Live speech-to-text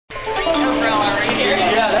umbrella right here.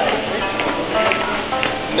 Yeah, that's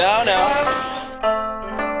no.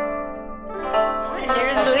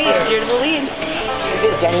 You're the lead. You're the lead.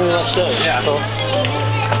 Danny wants to. Yeah. Cool.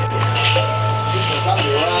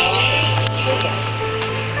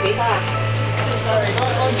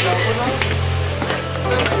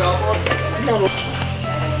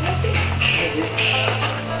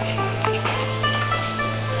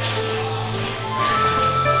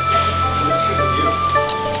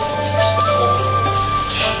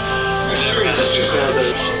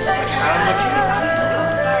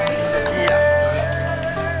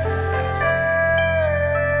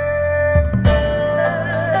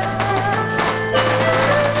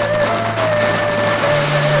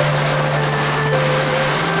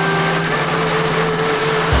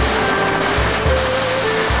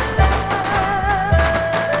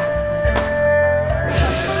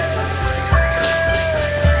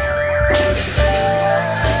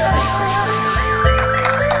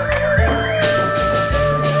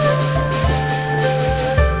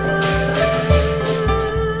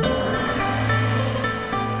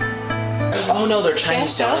 Oh no, their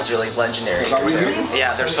Chinese donuts are like legendary.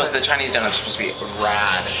 Yeah, the Chinese donuts are supposed to be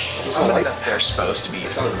rad. They're supposed to be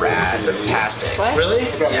rad-tastic. What? Really?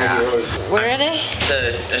 Yeah. Where are they?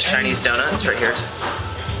 The Chinese donuts right here.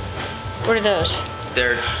 What are those?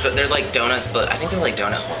 They're like donuts. I think they're like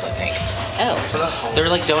donut holes. I think. Oh. They're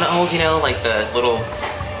like donut holes, you know, like the little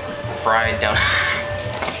fried donuts.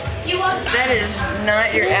 That is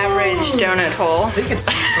not your average donut hole. I think it's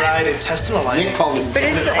deep fried intestinal lining. But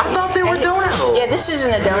it's. I thought they were donut holes. Yeah, this isn't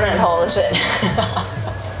a donut hole, is it?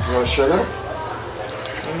 You want sugar?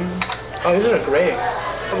 Oh, these are great.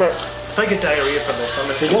 Okay. If I get diarrhea from this, I'm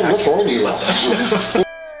gonna. They don't look old you.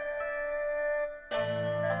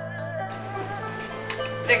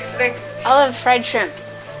 Fix. I'll have fried shrimp.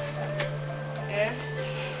 Yeah.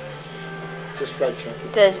 Just fried shrimp.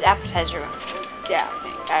 The appetizer one. Yeah, I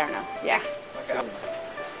think. I don't know. Yeah. Okay.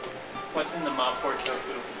 What's in the mopcore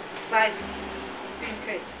tofu? Spice.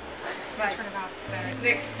 Good. Spice.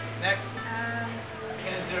 Next. Next.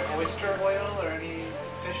 And is there oyster oil or any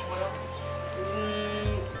fish oil?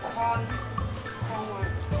 Corn. Corn.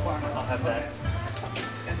 I'll have that.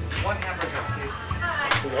 And one hamburger, please.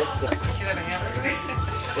 Can you have a hamburger?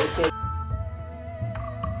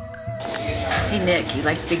 Hey Nick, you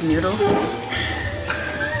like big noodles?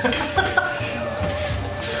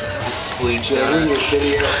 Splooge Should I ruin your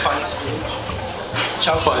video? Fun splooge.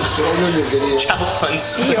 Chow fun Should I ruin your video? Chow fun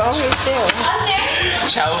splooge. You always do.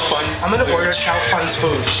 Chow fun splooge. I'm gonna order chow fun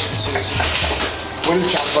splooge. What is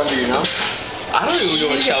chow fun, do you know? I don't even know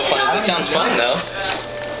what chow fun is. It sounds fun though.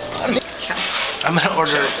 I'm gonna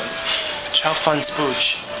order chow fun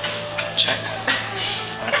splooge. Check.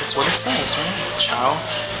 That's what it says, right? Chow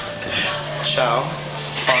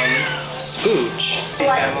fun spooge.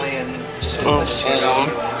 Family and just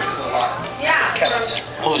Yeah. kept.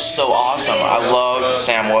 It was so awesome. I love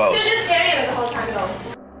Sam Woes. Just staring at it the whole time though.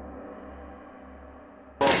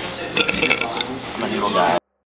 I'm a noodle guy.